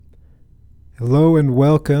Hello and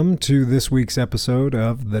welcome to this week's episode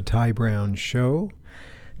of The Ty Brown Show.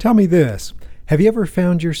 Tell me this, have you ever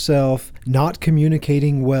found yourself not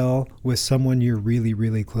communicating well with someone you're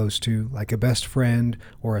really close to, like a best friend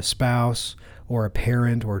or a spouse or a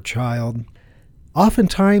parent or child?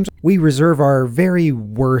 Oftentimes, we reserve our very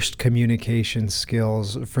worst communication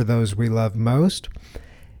skills for those we love most,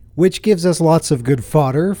 which gives us lots of good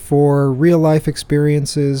fodder for real-life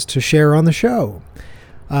experiences to share on the show.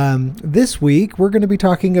 This week, we're going to be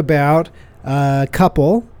talking about a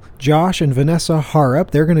couple, Josh and Vanessa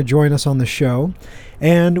Harrop. They're going to join us on the show,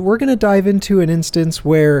 and we're going to dive into an instance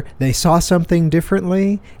where they saw something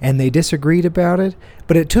differently and they disagreed about it,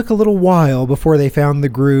 but it took a little while before they found the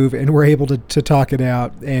groove and were able to talk it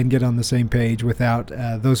out and get on the same page without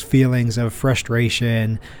those feelings of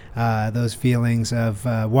frustration, those feelings of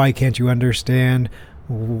why can't you understand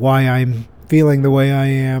why I'm feeling the way I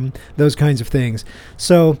am, those kinds of things.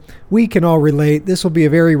 So we can all relate. This will be a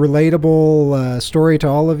very relatable story to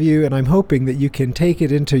all of you, and I'm hoping that you can take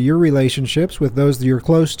it into your relationships with those that you're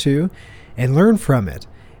close to and learn from it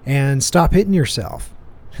and stop hitting yourself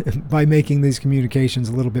by making these communications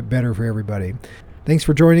a little bit better for everybody. Thanks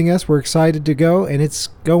for joining us. We're excited to go, and it's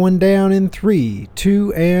going down in 3,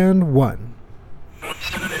 2, and 1.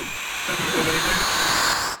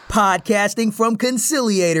 Podcasting from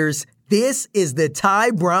Conciliators. This is the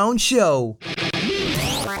Ty Brown Show.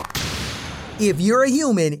 If you're a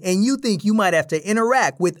human and you think you might have to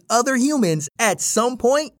interact with other humans at some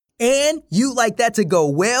point, and you'd like that to go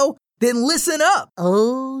well, then listen up.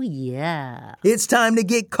 Oh, yeah. It's time to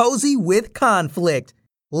get cozy with conflict.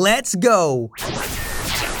 Let's go.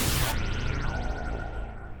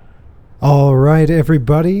 All right,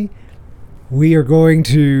 everybody. We are going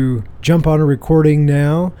to jump on a recording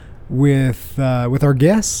now with our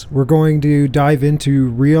guests. We're going to dive into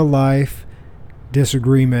real life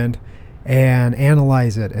disagreement and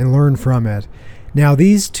analyze it and learn from it. Now,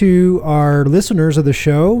 these two are listeners of the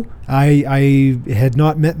show. I had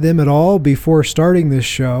not met them at all before starting this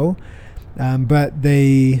show, but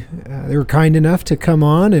they were kind enough to come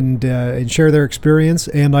on and share their experience.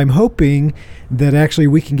 And I'm hoping that actually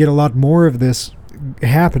we can get a lot more of this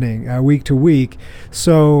happening week to week.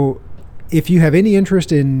 So if you have any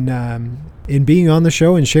interest in being on the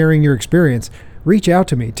show and sharing your experience, reach out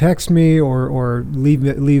to me, text me, or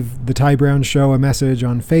leave the Ty Brown Show a message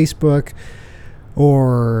on Facebook,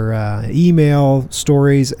 or email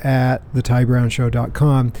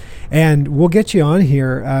stories@thetybrownshow.com, and we'll get you on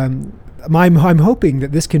here. I'm hoping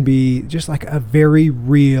that this can be just like a very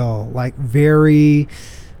real, like very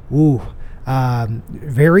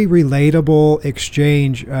relatable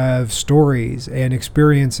exchange of stories and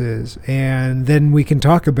experiences, and then we can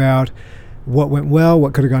talk about what went well,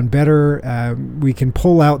 what could have gone better. We can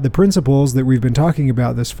pull out the principles that we've been talking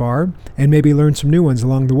about this far and maybe learn some new ones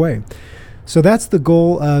along the way. So that's the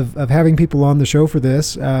goal of having people on the show for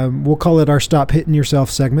this. We'll call it our Stop Hitting Yourself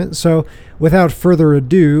segment. So without further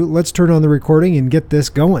ado, let's turn on the recording and get this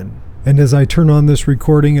going. And as I turn on this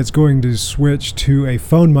recording, it's going to switch to a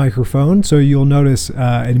phone microphone, so you'll notice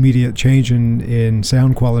an immediate change in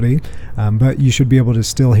sound quality, but you should be able to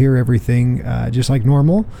still hear everything just like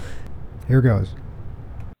normal. Here goes.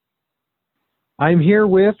 I'm here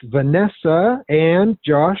with Vanessa and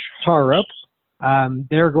Josh Harrop.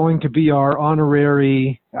 They're going to be our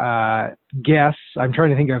honorary guests. I'm trying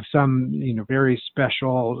to think of some, very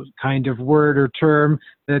special kind of word or term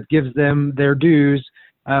that gives them their dues.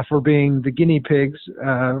 For being the guinea pigs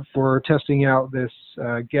for testing out this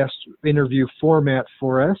guest interview format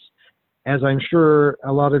for us. As I'm sure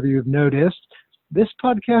a lot of you have noticed, this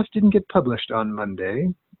podcast didn't get published on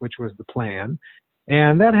Monday, which was the plan.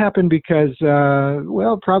 And that happened because,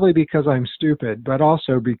 probably because I'm stupid, but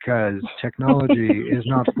also because technology is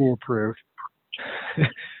not foolproof.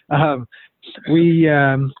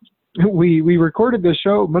 We recorded the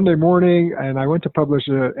show Monday morning, and I went to publish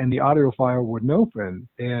it, and the audio file wouldn't open.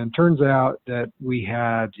 And turns out that we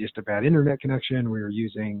had just a bad internet connection. We were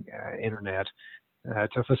using internet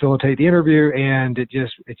to facilitate the interview, and it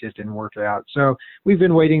just didn't work out. So we've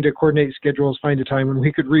been waiting to coordinate schedules, find a time when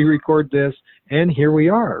we could re-record this, and here we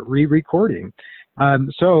are, re-recording.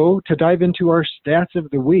 So to dive into our stats of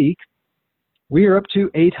the week, we are up to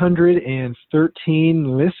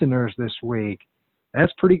 813 listeners this week.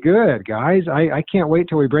 That's pretty good, guys. I can't wait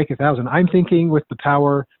till we break 1,000. I'm thinking with the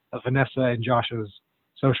power of Vanessa and Josh's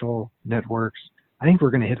social networks, I think we're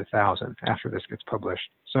going to hit 1,000 after this gets published.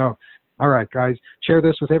 So, all right, guys, share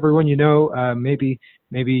this with everyone you know. Maybe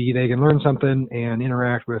they can learn something and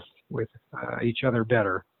interact with each other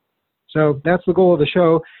better. So that's the goal of the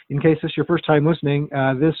show. In case this is your first time listening,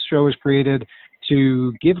 this show is created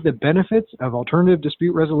to give the benefits of alternative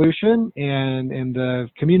dispute resolution and the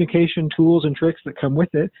communication tools and tricks that come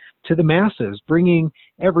with it to the masses, bringing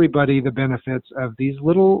everybody the benefits of these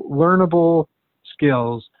little learnable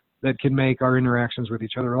skills that can make our interactions with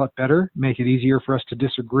each other a lot better, make it easier for us to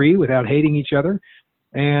disagree without hating each other,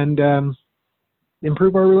 and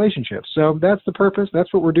improve our relationships. So that's the purpose.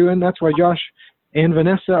 That's what we're doing. That's why Josh and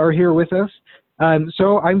Vanessa are here with us.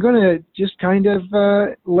 So I'm going to just kind of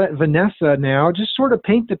let Vanessa now just sort of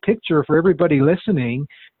paint the picture for everybody listening.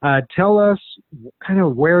 Tell us kind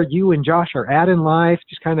of where you and Josh are at in life,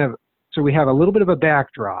 just kind of so we have a little bit of a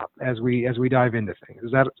backdrop as we dive into things.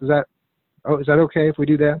 Is that okay if we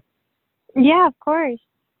do that? Yeah, of course.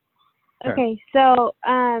 Okay, so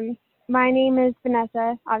my name is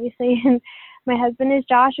Vanessa, obviously, and my husband is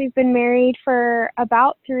Josh. We've been married for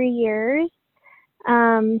about 3 years.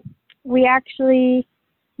 We actually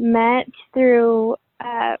met through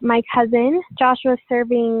my cousin. Josh was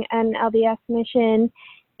serving an LDS mission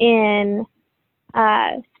in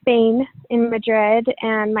Spain, in Madrid,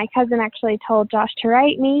 and my cousin actually told Josh to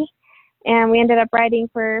write me, and we ended up writing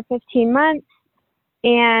for 15 months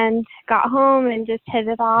and got home and just hit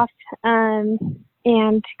it off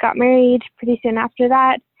and got married pretty soon after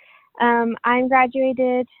that. I'm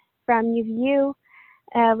graduated from UVU.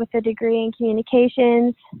 With a degree in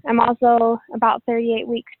communications. I'm also about 38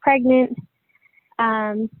 weeks pregnant.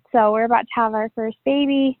 So we're about to have our first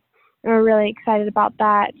baby, and we're really excited about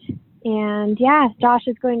that. And yeah, Josh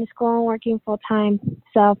is going to school and working full time.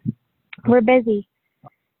 So we're busy.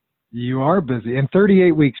 You are busy. And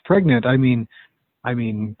 38 weeks pregnant,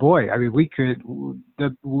 boy, we could,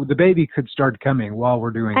 the baby could start coming while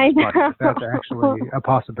we're doing this podcast. That's actually a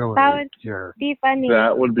possibility. That would sure. be funny.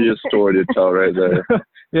 That would be a story to tell right there.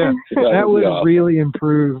 Yeah, that would awesome. really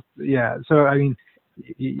improve. Yeah, so I'm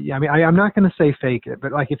not going to say fake it,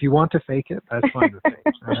 but like if you want to fake it, that's fine with me.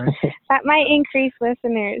 All right? That might increase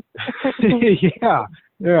listeners. Yeah.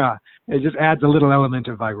 It just adds a little element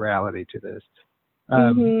of virality to this.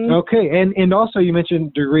 Okay, and also you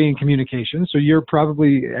mentioned degree in communication, so you're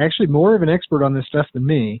probably actually more of an expert on this stuff than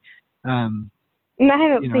me. I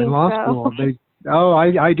don't think in law so. school,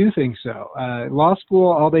 I do think so. Law school,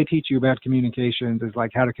 all they teach you about communications is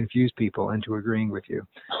like how to confuse people into agreeing with you.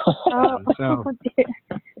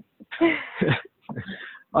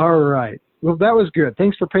 All right. Well, that was good.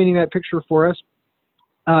 Thanks for painting that picture for us.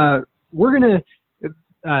 We're going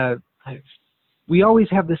to... we always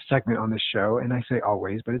have this segment on this show, and I say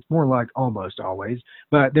always, but it's more like almost always.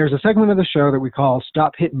 But there's a segment of the show that we call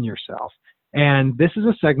Stop Hitting Yourself. And this is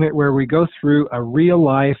a segment where we go through a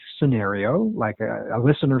real-life scenario, like a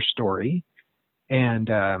listener story. And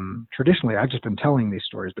traditionally, I've just been telling these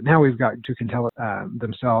stories, but now we've got who can tell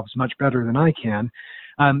themselves much better than I can.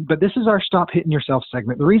 But this is our Stop Hitting Yourself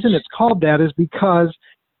segment. The reason it's called that is because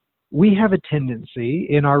we have a tendency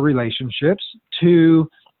in our relationships to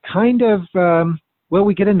kind of,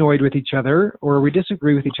 we get annoyed with each other or we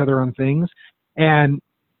disagree with each other on things, and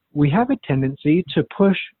we have a tendency to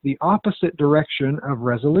push the opposite direction of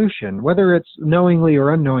resolution. Whether it's knowingly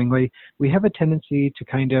or unknowingly, we have a tendency to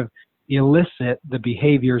kind of elicit the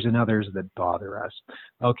behaviors in others that bother us.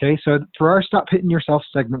 Okay, so for our Stop Hitting Yourself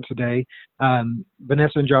segment today,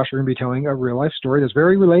 Vanessa and Josh are going to be telling a real-life story that's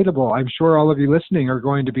very relatable. I'm sure all of you listening are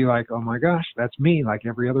going to be like, oh my gosh, that's me, like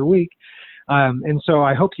every other week. And so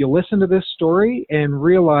I hope you'll listen to this story and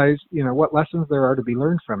realize, what lessons there are to be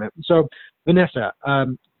learned from it. So, Vanessa,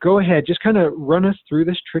 go ahead. Just kind of run us through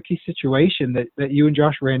this tricky situation that you and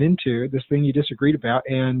Josh ran into, this thing you disagreed about,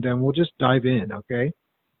 and we'll just dive in, okay?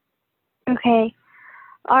 Okay.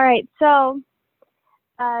 All right. So,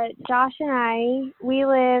 Josh and we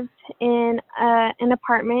lived in an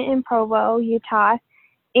apartment in Provo, Utah.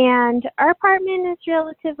 And our apartment is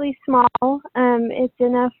relatively small. It's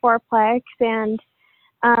in a fourplex, and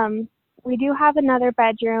we do have another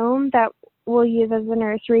bedroom that we'll use as a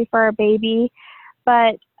nursery for our baby.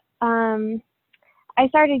 But I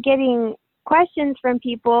started getting questions from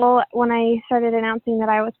people when I started announcing that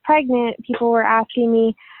I was pregnant. People were asking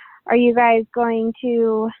me, are you guys going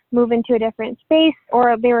to move into a different space?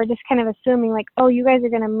 Or they were just kind of assuming like, oh, you guys are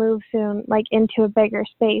going to move soon, like into a bigger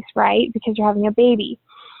space, right? Because you're having a baby.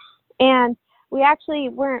 And we actually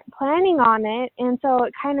weren't planning on it. And so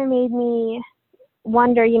it kind of made me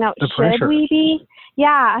wonder, should we be?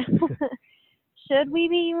 Yeah. Should we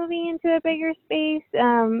be moving into a bigger space?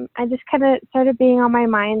 I just kind of started being on my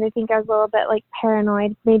mind. I think I was a little bit like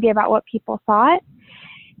paranoid maybe about what people thought.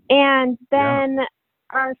 And then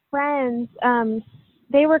our friends,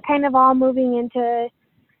 they were kind of all moving into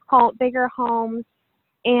bigger homes.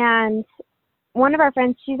 And one of our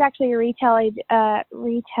friends, she's actually a retail,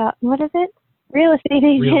 what is it? real estate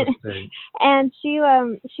Real agent. estate. And she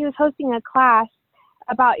was hosting a class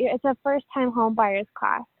it's a first time home buyers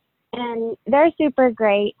class, and they're super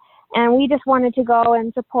great, and we just wanted to go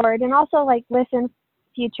and support and also like listen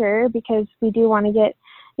future, because we do want to get,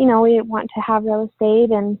 we want to have real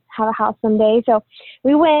estate and have a house someday. So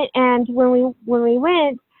we went, and when we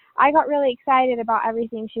went, I got really excited about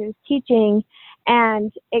everything she was teaching,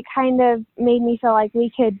 and it kind of made me feel like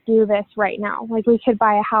we could do this right now. Like we could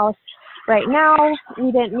buy a house right now.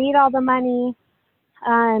 We didn't need all the money.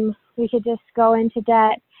 We could just go into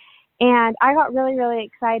debt. And I got really, really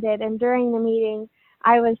excited. And during the meeting,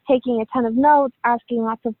 I was taking a ton of notes, asking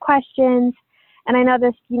lots of questions. And I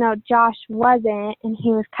noticed, Josh wasn't, and he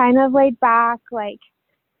was kind of laid back, like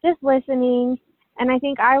just listening. And I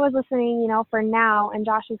think I was listening, for now, and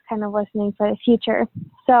Josh was kind of listening for the future.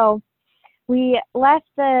 So we left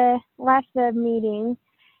the meeting,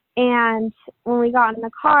 and when we got in the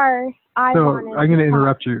car, I'm going to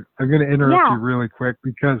interrupt you. I'm going to interrupt you really quick,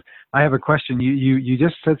 because I have a question. You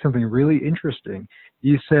just said something really interesting.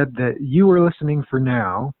 You said that you were listening for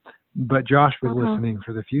now, but Josh was listening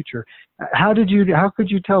for the future. How could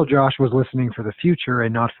you tell Josh was listening for the future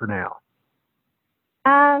and not for now?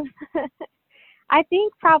 I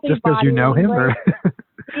think probably just because you know him, or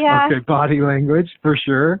yeah. Okay, body language for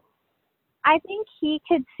sure. I think he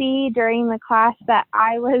could see during the class that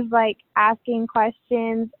I was like asking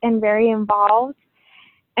questions and very involved.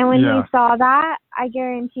 And when he saw that, I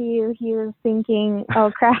guarantee you he was thinking,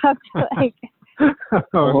 "Oh crap!" like,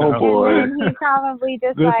 oh boy. And he probably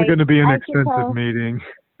just this like, is going to be an extensive meeting.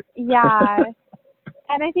 Yeah.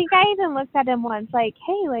 And I think I even looked at him once, like,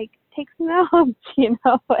 "Hey, like, take some notes,"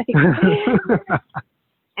 like.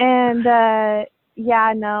 And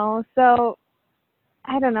no. So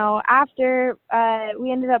I don't know. After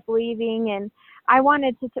we ended up leaving, and I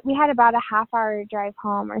wanted to. We had about a half-hour drive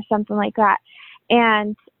home or something like that,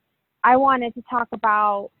 and I wanted to talk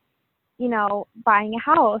about, buying a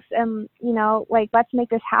house, and like, let's make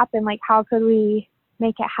this happen. Like, how could we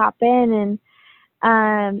make it happen?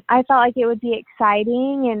 And I felt like it would be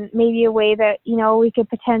exciting, and maybe a way that we could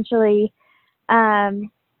potentially,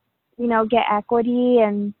 get equity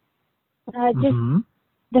and just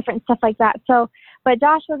different stuff like that. So, but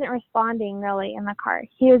Josh wasn't responding really in the car.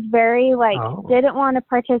 He was very didn't want to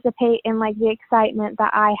participate in like the excitement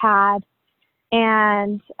that I had,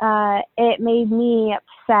 and it made me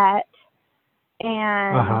upset.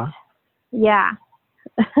 And yeah.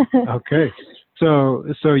 Okay, so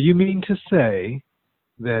you mean to say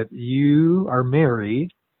that you are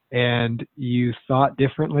married and you thought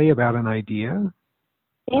differently about an idea?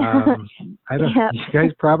 Yeah. I don't. Yeah. You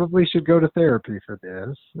guys probably should go to therapy for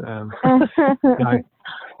this.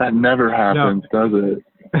 That never happens, does it?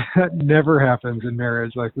 That never happens in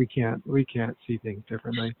marriage. Like we can't see things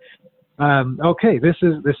differently. Okay, this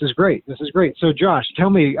is great. This is great. So Josh, tell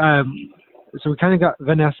me. So we kind of got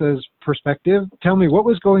Vanessa's perspective. Tell me, what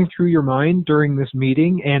was going through your mind during this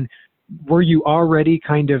meeting, and were you already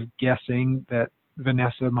kind of guessing that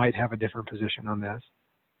Vanessa might have a different position on this?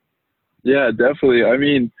 Yeah, definitely. I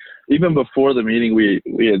mean, even before the meeting, we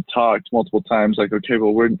had talked multiple times, like, okay,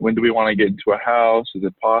 well, when do we want to get into a house? Is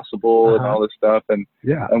it possible? And all this stuff. And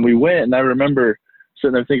we went, and I remember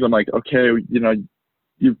sitting there thinking, like, okay,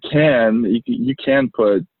 you can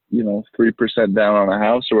put 3% down on a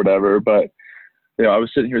house or whatever, but I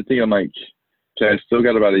was sitting here thinking, like, okay, I still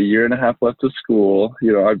got about a year and a half left of school.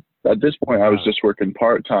 At this point, I was just working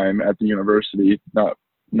part-time at the university, not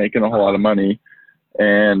making a whole lot of money.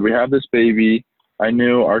 And we have this baby. I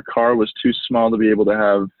knew our car was too small to be able to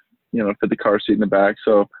have, fit the car seat in the back.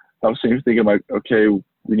 So I was thinking, like, okay,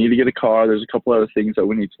 we need to get a car. There's a couple other things that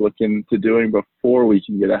we need to look into doing before we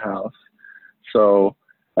can get a house. So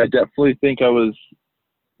I definitely think I was,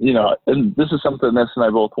 and this is something Ness and I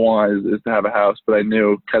both want is to have a house, but I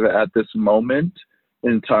knew kind of at this moment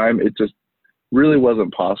in time, it just really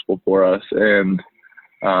wasn't possible for us. And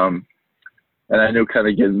I knew kind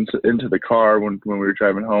of getting into the car when we were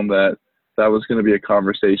driving home that was going to be a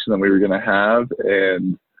conversation that we were going to have.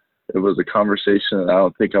 And it was a conversation that I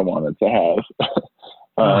don't think I wanted to have.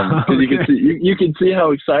 Because you can see how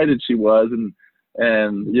excited she was. And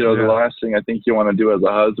the last thing I think you want to do as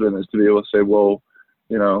a husband is to be able to say, well,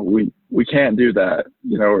 we can't do that,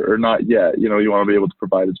 or not yet. You want to be able to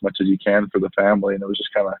provide as much as you can for the family. And it was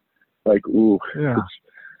just kind of like, ooh,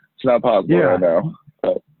 it's not possible right now.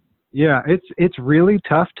 But. Yeah, it's really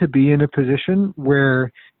tough to be in a position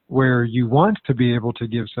where you want to be able to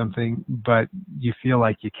give something, but you feel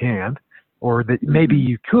like you can't, or that maybe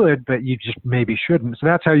you could, but you just maybe shouldn't. So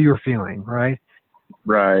that's how you're feeling, right?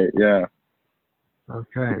 Right. Yeah.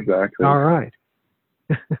 Okay. Exactly. All right.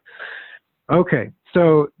 Okay,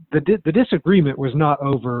 so the disagreement was not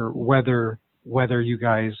over whether you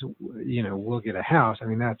guys, will get a house. I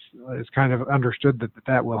mean, it's kind of understood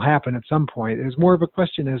that will happen at some point. It's more of a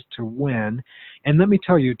question as to when. And let me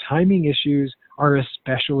tell you, timing issues are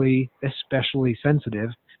especially sensitive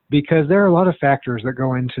because there are a lot of factors that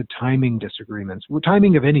go into timing disagreements.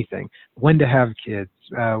 Timing of anything, when to have kids,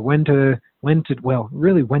 when to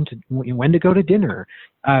go to dinner.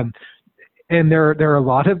 And there are a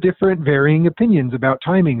lot of different varying opinions about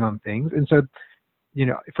timing on things. And so,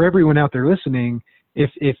 for everyone out there listening,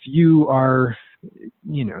 if you are,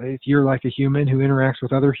 if you're like a human who interacts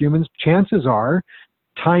with other humans, chances are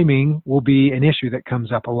timing will be an issue that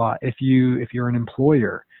comes up a lot. If you're an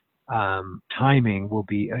employer, timing will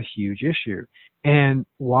be a huge issue. And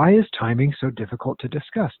why is timing so difficult to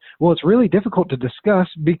discuss? Well, it's really difficult to discuss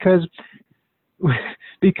because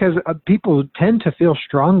people tend to feel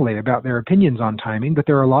strongly about their opinions on timing, but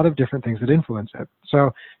there are a lot of different things that influence it.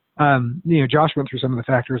 So, Josh went through some of the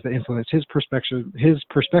factors that influence his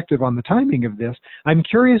perspective on the timing of this. I'm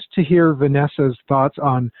curious to hear Vanessa's thoughts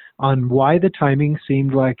on why the timing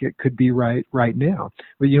seemed like it could be right now.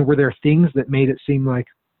 Were there things that made it seem like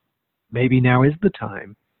maybe now is the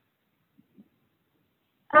time?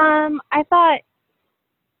 I thought,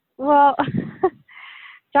 well,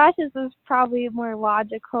 Josh's was probably more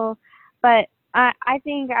logical, but I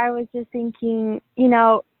think I was just thinking,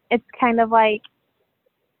 it's kind of like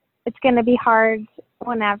it's going to be hard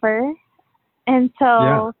whenever. And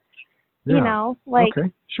so, Yeah.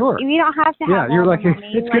 Okay, sure. you don't have to have you're all like, the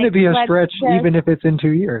money. it's going to be a stretch even if it's in 2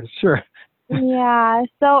 years. Sure. Yeah.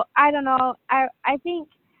 So I don't know. I think,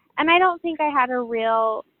 and I don't think I had a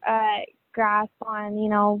real grasp on,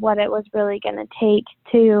 what it was really going to take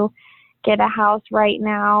to get a house right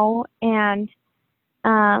now. And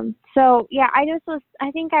so, yeah, I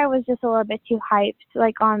think I was just a little bit too hyped,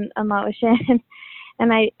 like on emotion.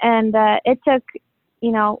 and it took,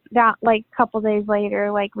 that like a couple days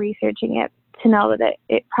later, like researching it to know that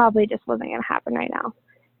it probably just wasn't going to happen right now.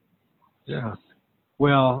 Yeah.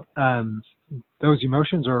 Well, those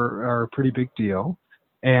emotions are a pretty big deal,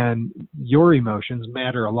 and your emotions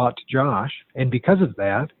matter a lot to Josh. And because of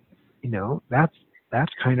that,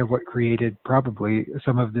 that's kind of what created probably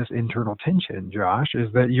some of this internal tension, Josh,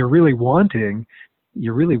 is that you're really wanting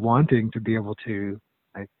to be able to,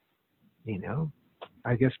 I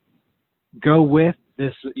guess, go with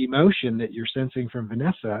this emotion that you're sensing from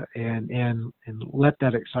Vanessa and let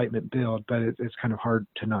that excitement build. But it's kind of hard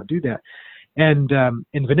to not do that. And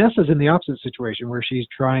Vanessa's in the opposite situation where she's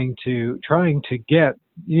trying to get,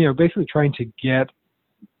 basically trying to get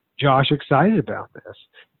Josh excited about this.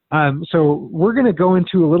 So we're going to go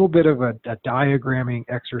into a little bit of a diagramming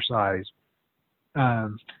exercise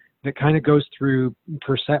that kind of goes through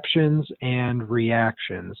perceptions and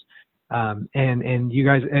reactions. And you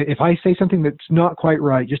guys, if I say something that's not quite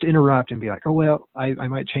right, just interrupt and be like, oh, well, I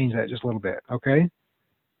might change that just a little bit. Okay?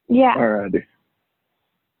 Yeah. All righty.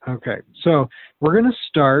 Okay. So we're going to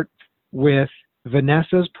start with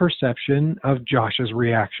Vanessa's perception of Josh's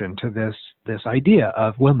reaction to this idea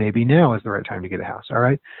of, well, maybe now is the right time to get a house. All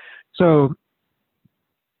right. So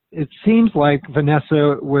it seems like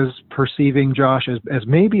Vanessa was perceiving Josh as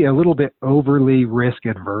maybe a little bit overly risk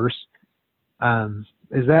adverse.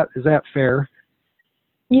 Is that fair?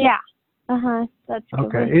 Yeah. That's good.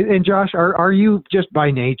 Okay. And Josh, are you just by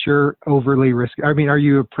nature overly risk? I mean, are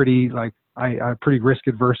you a pretty risk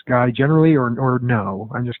adverse guy generally, or no?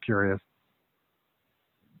 I'm just curious.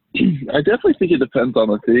 I definitely think it depends on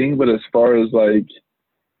the thing, but as far as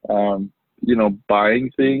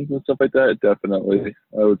buying things and stuff like that, definitely,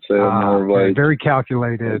 I would say I'm more of like very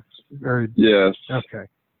calculated. Very. Yes. Okay.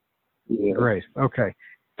 Yeah. Great. Okay.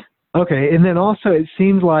 Okay, and then also it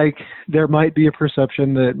seems like there might be a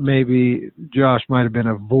perception that maybe Josh might have been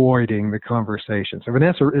avoiding the conversation. So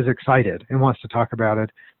Vanessa is excited and wants to talk about it,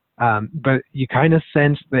 but you kind of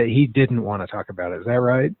sense that he didn't want to talk about it. Is that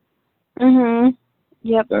right? Mm-hmm.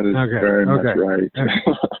 Yep. That is very much right.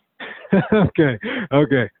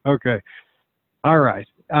 Okay. All right.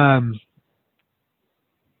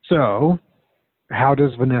 So how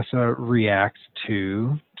does Vanessa react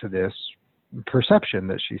to this perception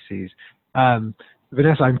that she sees?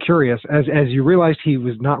 Vanessa, I'm curious, as you realized he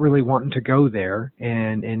was not really wanting to go there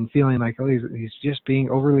and feeling like, oh, he's just being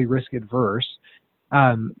overly risk adverse,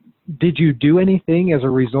 did you do anything as a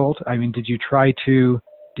result? I mean, did you try to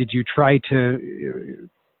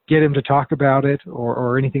get him to talk about it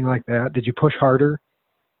or anything like that? Did you push harder?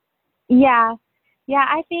 Yeah,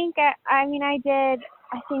 I think I did,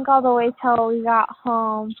 I think all the way till we got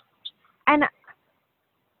home. And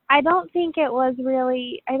I don't think it was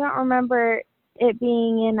really, I don't remember it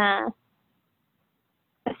being in a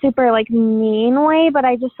super like mean way, but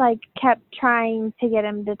I just like kept trying to get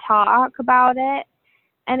him to talk about it,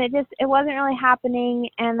 and it wasn't really happening.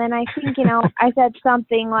 And then I think, I said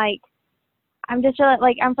something like, I'm just really,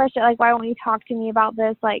 like, I'm frustrated, like, why won't you talk to me about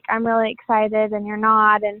this? Like, I'm really excited and you're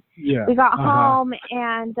not. And we got home,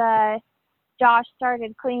 and Josh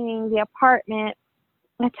started cleaning the apartment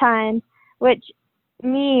a ton, which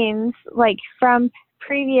means, like, from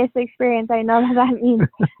previous experience, I know that means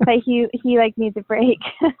that he like needs a break.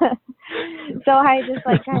 So I just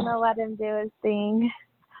like kind of let him do his thing.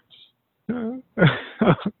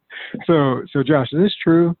 So Josh, is this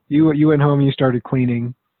true? You went home and you started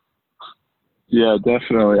cleaning? Yeah,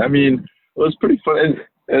 definitely. I mean, it was pretty fun.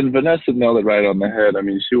 And Vanessa nailed it right on the head. I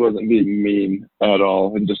mean, she wasn't being mean at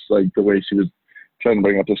all, and just like the way she was trying to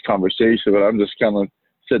bring up this conversation. But I'm just kind of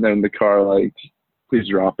sitting there in the car, like, please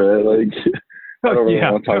drop it. Like, I don't really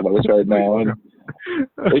want to talk about this right now. And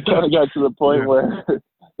it kind of got to the point where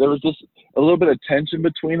there was just a little bit of tension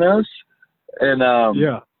between us. And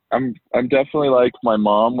I'm definitely like my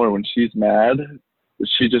mom, where when she's mad,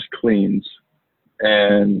 she just cleans.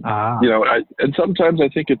 And and sometimes I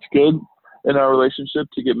think it's good in our relationship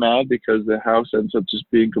to get mad, because the house ends up just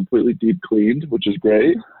being completely deep cleaned, which is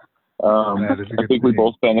great. I think we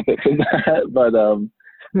both benefit from that. But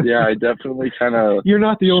I definitely kind of. You're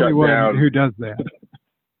not the only one who does that.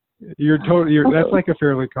 That's like a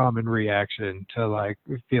fairly common reaction to like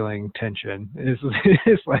feeling tension.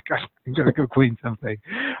 It's like, I'm gonna go clean something.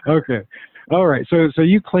 Okay, all right. So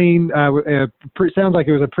you cleaned. Sounds like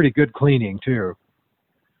it was a pretty good cleaning too.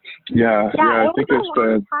 Yeah. I think it's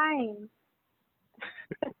been.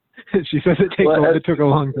 She says it took a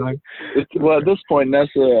long time. Well, at this point, I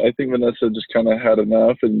think Vanessa just kind of had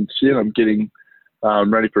enough, and she ended up getting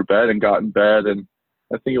ready for bed and got in bed. And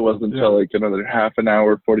I think it wasn't until like another half an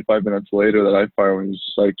hour, 45 minutes later, that I finally was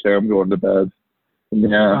just like, okay, I'm going to bed.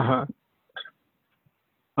 And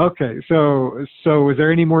Okay, so was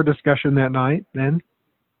there any more discussion that night then?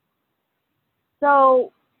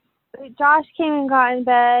 So Josh came and got in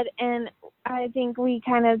bed, and I think we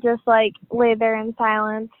kind of just like lay there in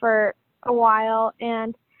silence for a while.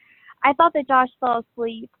 And I thought that Josh fell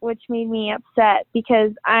asleep, which made me upset,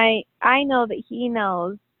 because I know that he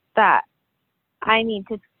knows that I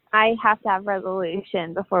have to have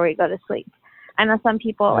resolution before we go to sleep. I know some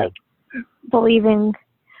people like believe in,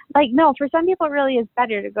 like, no, for some people it really is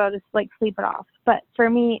better to go to like sleep it off, but for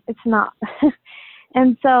me it's not.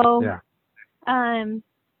 And so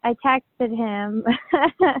I texted him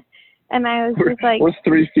and I was just like, we're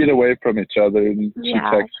 3 feet away from each other, and she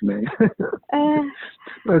texted me.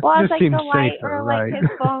 Well, I was like, the light or like his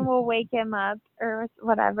phone will wake him up or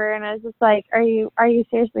whatever, and I was just like, are you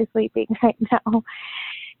seriously sleeping right now?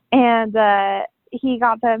 And he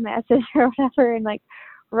got the message or whatever, and like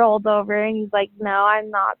rolled over, and he's like, no, I'm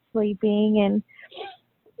not sleeping. And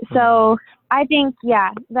so I think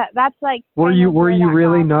that's like, were you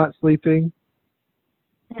really not sleeping?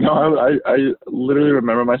 No, I literally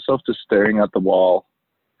remember myself just staring at the wall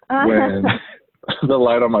when the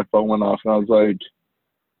light on my phone went off, and I was like,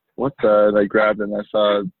 what the? And I grabbed it, and I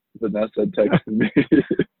saw Vanessa texted me.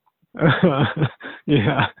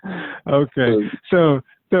 Yeah. Okay. So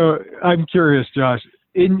I'm curious, Josh,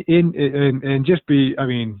 and just be, I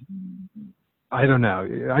mean, I don't know.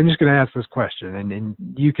 I'm just going to ask this question, and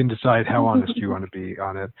you can decide how honest you want to be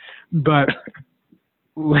on it. But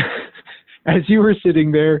as you were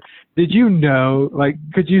sitting there, did you know, like,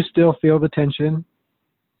 could you still feel the tension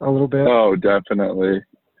a little bit? Oh, definitely.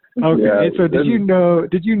 Okay. Yeah, so did you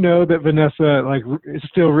know that Vanessa like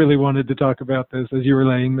still really wanted to talk about this as you were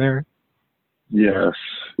laying there? Yes.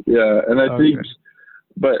 Yeah. And I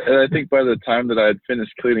think by the time that I had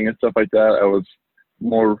finished cleaning and stuff like that, I was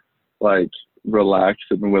more like relaxed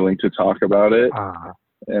and willing to talk about it.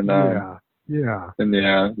 And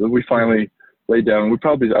we finally laid down. We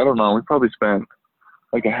probably spent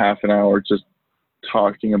like a half an hour just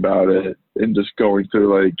talking about it and just going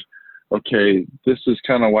through like, okay, this is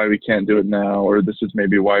kind of why we can't do it now, or this is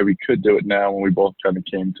maybe why we could do it now, when we both kind of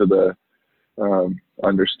came to the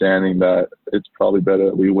understanding that it's probably better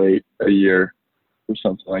that we wait a year or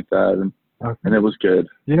something like that. And it was good.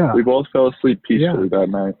 Yeah. We both fell asleep peacefully that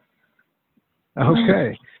night.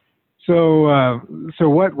 Okay. So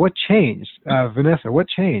what changed? Vanessa, what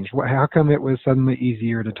changed? How come it was suddenly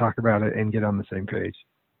easier to talk about it and get on the same page?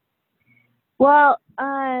 Well,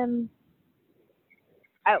 I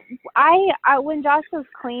when Josh was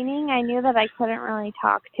cleaning, I knew that I couldn't really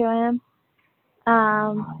talk to him.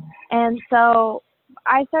 And so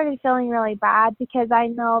I started feeling really bad, because I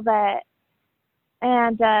know that,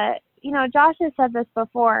 and, Josh has said this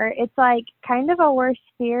before, it's like kind of a worse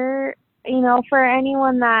fear for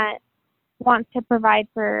anyone that wants to provide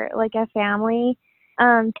for like a family,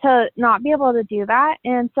 to not be able to do that.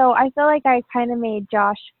 And so I feel like I kind of made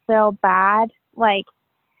Josh feel bad. Like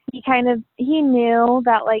he knew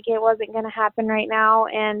that like it wasn't going to happen right now.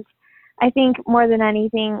 And I think more than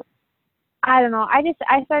anything, I don't know. I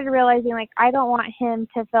started realizing like I don't want him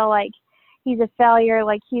to feel like he's a failure.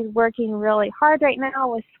 Like he's working really hard right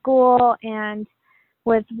now with school and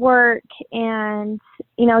with work, and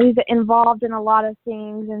he's involved in a lot of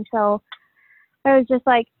things. And so I was just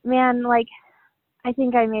like, man, like I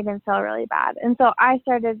think I made him feel really bad. And so I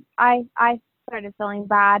started feeling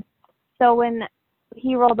bad. So when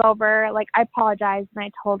he rolled over, like I apologized and I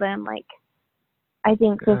told him like, I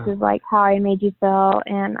think this is like how I made you feel,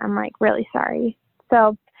 and I'm like really sorry.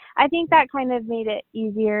 So I think that kind of made it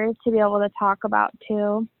easier to be able to talk about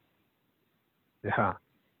too. Yeah.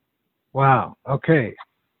 Wow. Okay.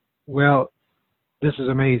 Well, this is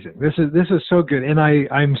amazing. This is so good, and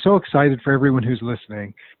I'm so excited for everyone who's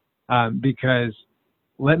listening, because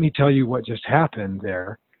let me tell you what just happened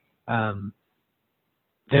there.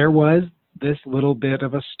 There was this little bit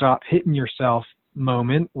of a stop hitting yourself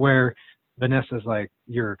moment where Vanessa's like,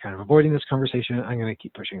 you're kind of avoiding this conversation. I'm going to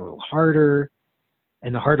keep pushing a little harder.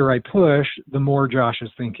 And the harder I push, the more Josh is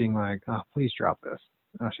thinking like, oh, please drop this.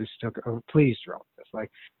 Oh, she's still, oh, please drop this. Like,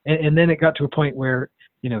 and then it got to a point where,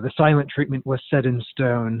 the silent treatment was set in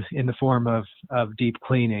stone in the form of deep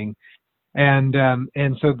cleaning. And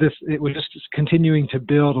so it was just continuing to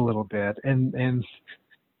build a little bit. And then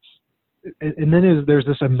there's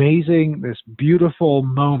this beautiful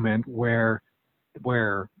moment where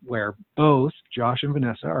both Josh and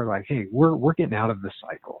Vanessa are like, hey, we're getting out of the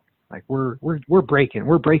cycle. Like we're breaking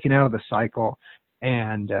out of the cycle,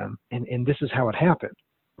 and this is how it happened,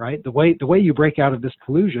 right? The way you break out of this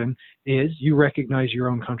collusion is you recognize your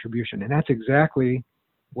own contribution, and that's exactly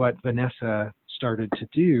what Vanessa started to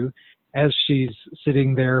do as she's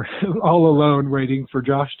sitting there all alone waiting for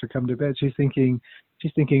Josh to come to bed. She's thinking,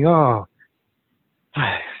 oh,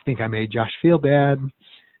 I think I made Josh feel bad.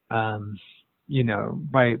 By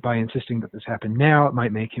insisting that this happened now, it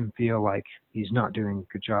might make him feel like he's not doing a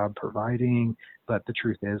good job providing. But the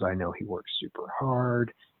truth is, I know he works super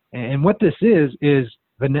hard. And what this is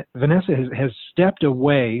Vanessa has stepped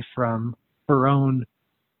away from her own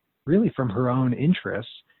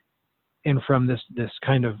interests and from this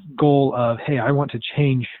kind of goal of, hey, I want to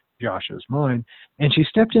change Josh's mind. And she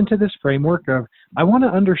stepped into this framework of, I want to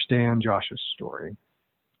understand Josh's story.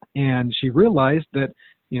 And she realized that,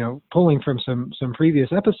 pulling from some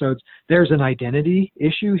previous episodes, there's an identity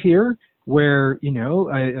issue here where,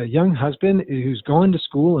 a young husband who's going to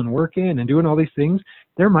school and working and doing all these things,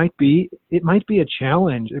 it might be a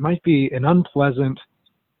challenge. It might be an unpleasant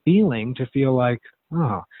feeling to feel like,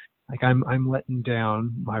 oh, like I'm letting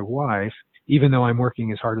down my wife, even though I'm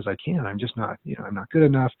working as hard as I can. I'm just not, I'm not good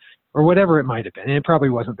enough, or whatever it might have been. And it probably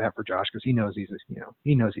wasn't that for Josh, because he knows he's a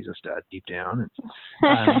stud deep down.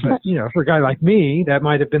 But for a guy like me, that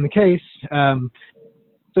might have been the case.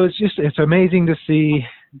 So it's amazing to see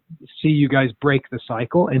you guys break the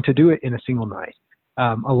cycle and to do it in a single night.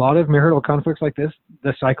 A lot of marital conflicts like this,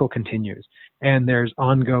 the cycle continues, and there's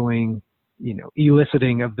ongoing,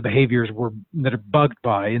 eliciting of the behaviors that are bugged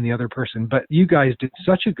by in the other person. But you guys did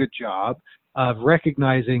such a good job of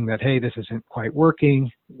recognizing that, hey, this isn't quite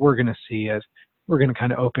working. We're going to see it. We're going to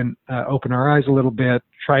kind of open our eyes a little bit,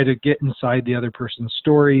 try to get inside the other person's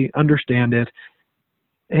story, understand it,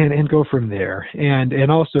 and go from there. And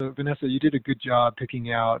also, Vanessa, you did a good job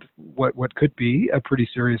picking out what could be a pretty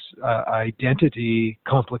serious identity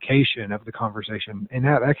complication of the conversation. And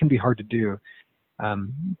that can be hard to do,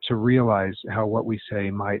 to realize how what we say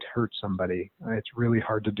might hurt somebody. It's really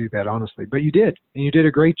hard to do that, honestly. But you did, and you did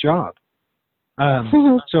a great job.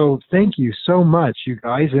 So thank you so much, you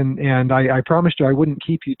guys. And I promised you I wouldn't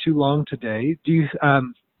keep you too long today. Do you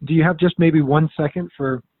have just maybe 1 second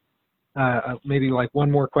for maybe like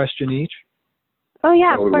one more question each? Oh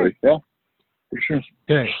yeah, totally. Yeah, for sure.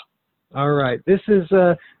 Okay. All right. This is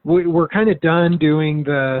we're kind of done doing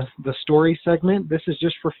the story segment. This is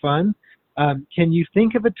just for fun. Can you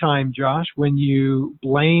think of a time, Josh, when you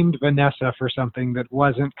blamed Vanessa for something that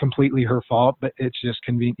wasn't completely her fault, but it's just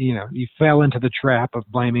convenient? You fell into the trap of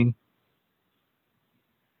blaming.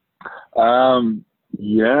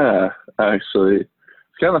 Yeah, actually,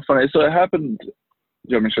 it's kind of funny. So it happened. Do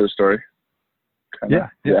you want me to share the story? Yeah,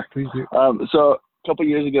 please do. So a couple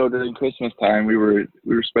years ago during Christmas time, we were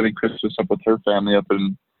spending Christmas up with her family up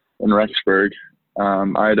in Rexburg,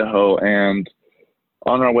 Idaho, and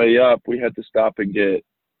on our way up, we had to stop and get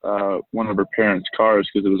one of her parents' cars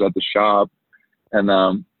because it was at the shop. And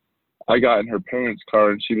I got in her parents' car,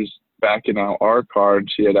 and she was backing out our car, and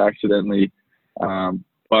she had accidentally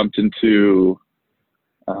bumped into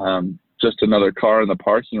just another car in the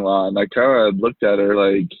parking lot. And I kind of looked at her,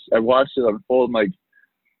 like, I watched it unfold. I'm like,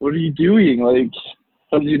 what are you doing? Like,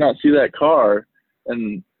 how did you not see that car?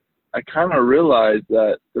 And I kind of realized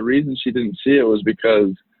that the reason she didn't see it was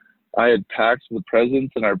because I had packed the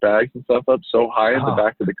presents and our bags and stuff up so high in the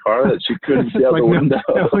back of the car that she couldn't see out the window.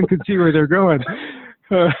 No one could see where they're going.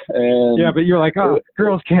 And yeah, but you're like, oh,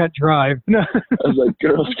 girls can't drive. No. I was like,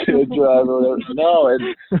 girls can't drive or whatever. No,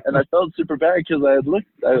 and I felt super bad because I had looked,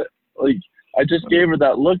 I just gave her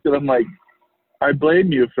that look that I'm like, I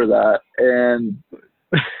blame you for that. And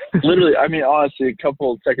literally, I mean, honestly, a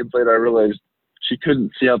couple of seconds later, I realized she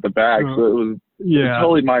couldn't see out the back, so it was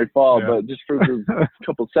totally my fault. Yeah. But just for the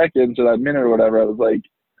couple seconds or that minute or whatever, I was like,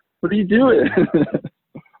 what are you doing?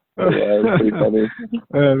 Yeah, it's pretty funny.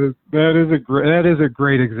 That is a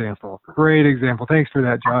great example. Great example. Thanks for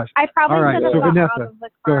that, Josh. I probably should have got Vanessa, out of the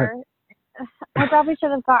car. I probably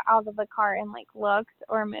should have got out of the car and like looked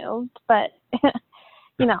or moved, but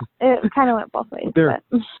you know, it kind of went both ways.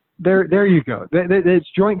 There you go. It's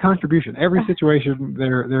joint contribution. Every situation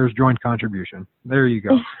there's joint contribution. There you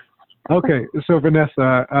go. Okay, so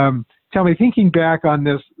Vanessa, tell me, thinking back on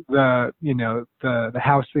this, the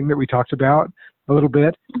house thing that we talked about a little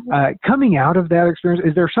bit, coming out of that experience,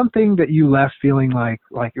 is there something that you left feeling like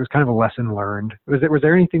it was kind of a lesson learned? Was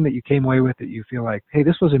there anything that you came away with that you feel like, hey,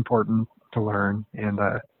 this was important to learn? And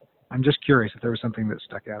I'm just curious if there was something that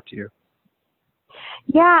stuck out to you.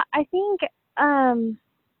 Yeah, I think, I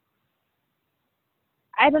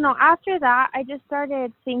don't know, after that, I just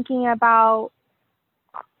started thinking about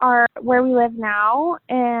where we live now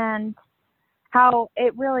and how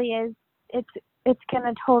it really is, it's going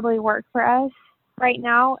to totally work for us right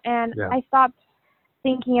now. And I stopped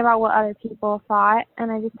thinking about what other people thought,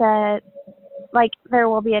 and I just said, like, there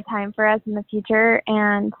will be a time for us in the future.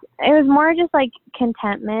 And it was more just like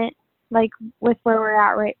contentment, like with where we're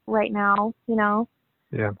at right now, you know?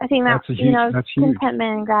 Yeah. I think that's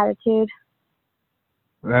contentment and gratitude.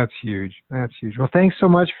 That's huge. That's huge. Well, thanks so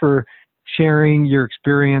much for sharing your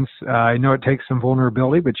experience. I know it takes some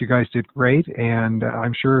vulnerability, but you guys did great, and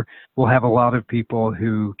I'm sure we'll have a lot of people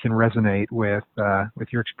who can resonate with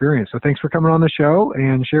your experience. So thanks for coming on the show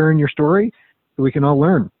and sharing your story so we can all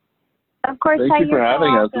learn. Of course. Thank you for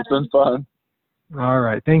having us. It's been fun. All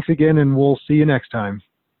right. Thanks again, and we'll see you next time.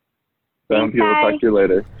 Sounds good. We'll talk to you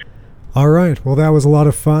later. All right. Well, that was a lot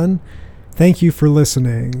of fun. Thank you for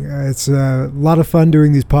listening. It's a lot of fun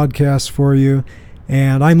doing these podcasts for you.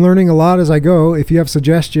 And I'm learning a lot as I go. If you have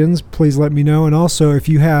suggestions, please let me know. And also, if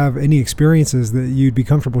you have any experiences that you'd be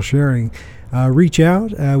comfortable sharing, reach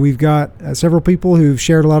out. We've got several people who've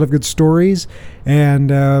shared a lot of good stories. And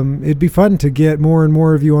it'd be fun to get more and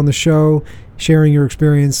more of you on the show, sharing your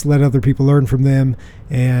experience, let other people learn from them,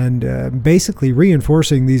 and basically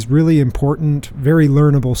reinforcing these really important, very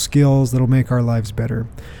learnable skills that'll make our lives better.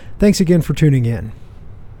 Thanks again for tuning in.